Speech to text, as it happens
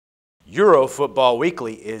Euro Football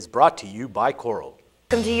Weekly is brought to you by Coral.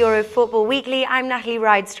 Welcome to Euro Football Weekly. I'm Natalie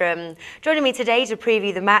Rydström. Joining me today to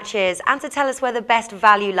preview the matches and to tell us where the best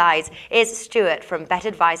value lies is Stuart from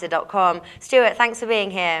BetAdvisor.com. Stuart, thanks for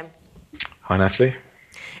being here. Hi, Natalie.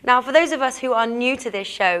 Now, for those of us who are new to this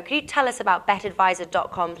show, could you tell us about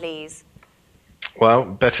BetAdvisor.com, please? Well,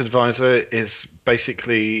 BetAdvisor is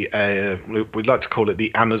basically, we'd like to call it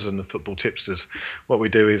the Amazon of football tipsters. What we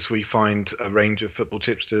do is we find a range of football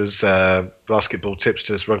tipsters, basketball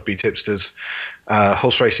tipsters, rugby tipsters,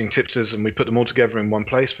 horse racing tipsters, and we put them all together in one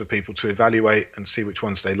place for people to evaluate and see which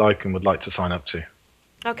ones they like and would like to sign up to.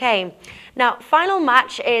 Okay, now final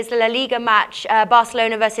match is the La Liga match,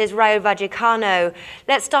 Barcelona versus Rayo Vallecano.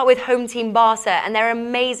 Let's start with home team Barca and their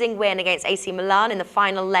amazing win against AC Milan in the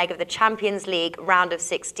final leg of the Champions League round of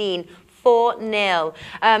 16. 4-0.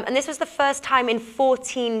 And this was the first time in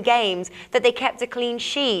 14 games that they kept a clean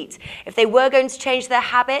sheet. If they were going to change their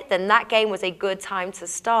habit, then that game was a good time to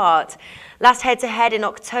start. Last head-to-head in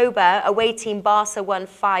October, away team Barca won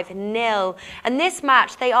 5-0. And this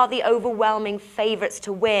match, they are the overwhelming favourites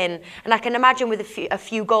to win. And I can imagine with a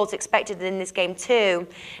few goals expected in this game too.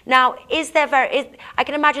 Now, I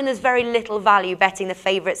can imagine there's very little value betting the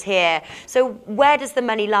favourites here. So where does the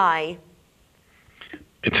money lie?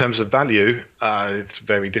 In terms of value, it's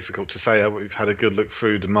very difficult to say. We've had a good look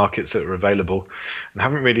through the markets that are available and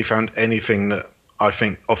haven't really found anything that I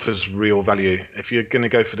think offers real value. If you're going to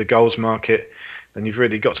go for the goals market, then you've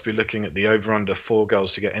really got to be looking at the over-under 4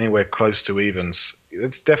 goals to get anywhere close to evens.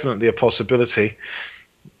 It's definitely a possibility,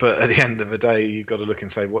 but at the end of the day, you've got to look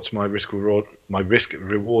and say, what's my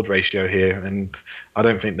risk-reward ratio here? And I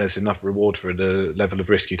don't think there's enough reward for the level of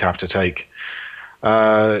risk you'd have to take.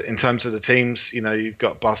 In terms of the teams, you've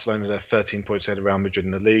got Barcelona, they're 13 points ahead of Real Madrid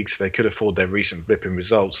in the league, so they could afford their recent blip in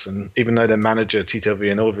results. And even though their manager, Tito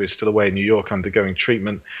Villanova, is still away in New York undergoing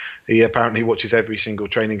treatment, he apparently watches every single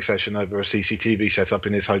training session over a CCTV set up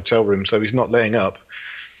in his hotel room, so he's not letting up.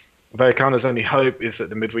 Vallecano's only hope is that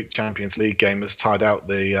the midweek Champions League game has tied out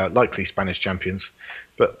the likely Spanish champions.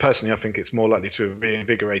 But personally, I think it's more likely to have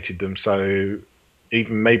reinvigorated them, so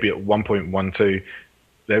even maybe at 1.12,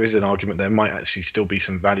 there is an argument there might actually still be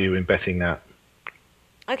some value in betting that.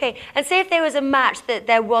 Okay, and say if there was a match that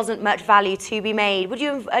there wasn't much value to be made, would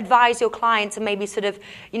you advise your client to maybe sort of,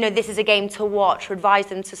 this is a game to watch, or advise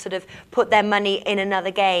them to sort of put their money in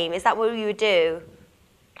another game? Is that what you would do?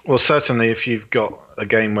 Well, certainly if you've got a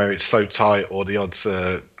game where it's so tight or the odds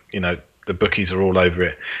are, the bookies are all over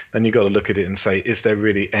it, then you've got to look at it and say, is there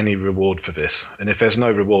really any reward for this? And if there's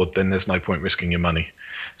no reward, then there's no point risking your money.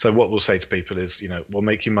 So what we'll say to people is, we'll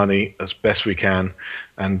make you money as best we can,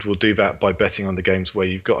 and we'll do that by betting on the games where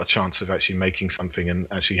you've got a chance of actually making something and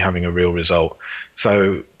actually having a real result.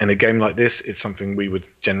 So in a game like this, it's something we would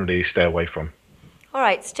generally stay away from. All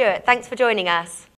right, Stuart, thanks for joining us.